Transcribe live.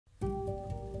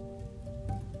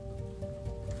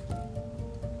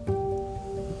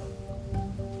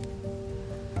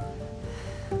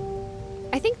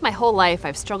think my whole life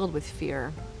I've struggled with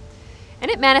fear. And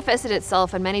it manifested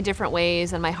itself in many different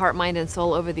ways in my heart, mind, and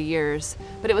soul over the years,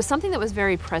 but it was something that was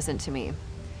very present to me.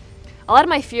 A lot of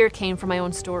my fear came from my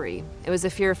own story. It was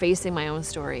a fear of facing my own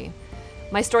story.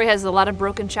 My story has a lot of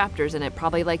broken chapters in it,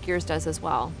 probably like yours does as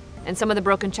well. And some of the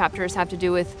broken chapters have to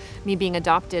do with me being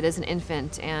adopted as an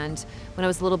infant, and when I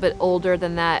was a little bit older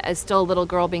than that, as still a little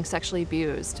girl, being sexually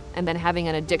abused, and then having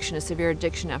an addiction, a severe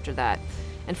addiction after that.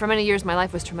 And for many years, my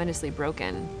life was tremendously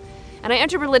broken. And I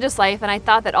entered religious life, and I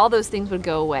thought that all those things would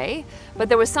go away, but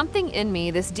there was something in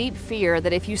me, this deep fear,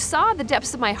 that if you saw the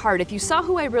depths of my heart, if you saw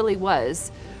who I really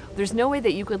was, there's no way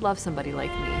that you could love somebody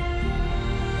like me.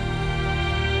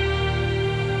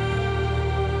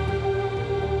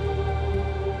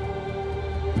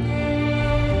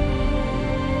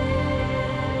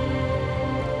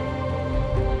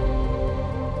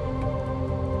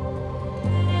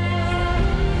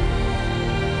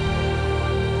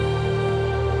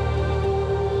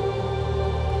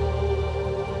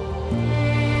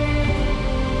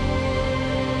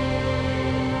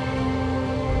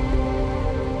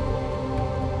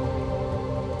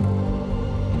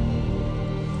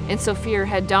 And so fear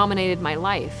had dominated my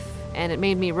life, and it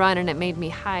made me run, and it made me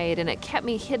hide, and it kept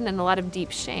me hidden in a lot of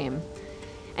deep shame.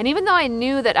 And even though I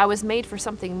knew that I was made for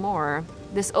something more,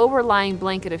 this overlying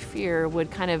blanket of fear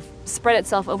would kind of spread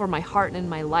itself over my heart and in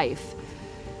my life.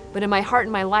 But in my heart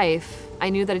and my life,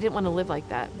 I knew that I didn't want to live like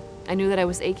that. I knew that I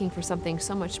was aching for something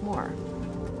so much more.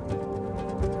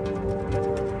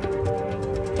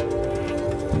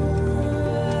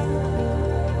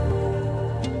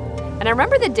 And I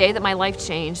remember the day that my life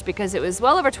changed, because it was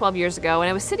well over 12 years ago, and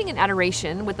I was sitting in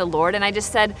adoration with the Lord, and I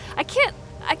just said, I can't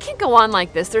go on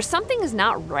like this. There's something is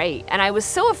not right. And I was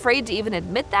so afraid to even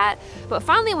admit that, but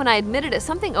finally when I admitted it,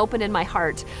 something opened in my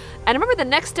heart. And I remember the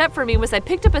next step for me was I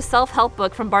picked up a self-help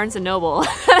book from Barnes & Noble, and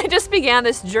I just began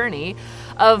this journey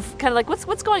of kind of like,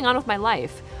 what's going on with my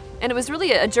life? And it was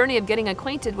really a journey of getting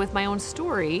acquainted with my own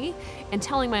story and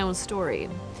telling my own story.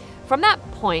 From that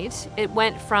point, it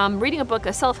went from reading a book,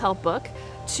 a self-help book,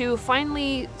 to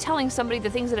finally telling somebody the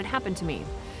things that had happened to me.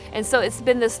 And so it's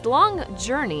been this long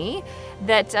journey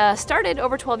that started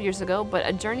over 12 years ago, but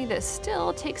a journey that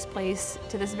still takes place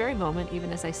to this very moment,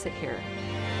 even as I sit here.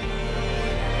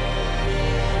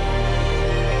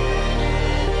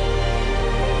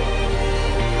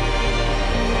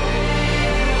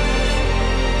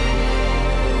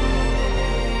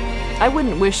 I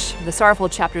wouldn't wish the sorrowful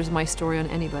chapters of my story on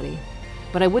anybody,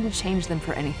 but I wouldn't change them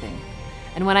for anything.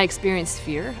 And when I experience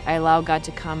fear, I allow God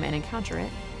to come and encounter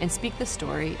it, and speak the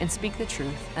story, and speak the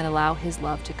truth, and allow His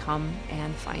love to come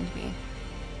and find me.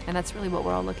 And that's really what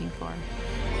we're all looking for.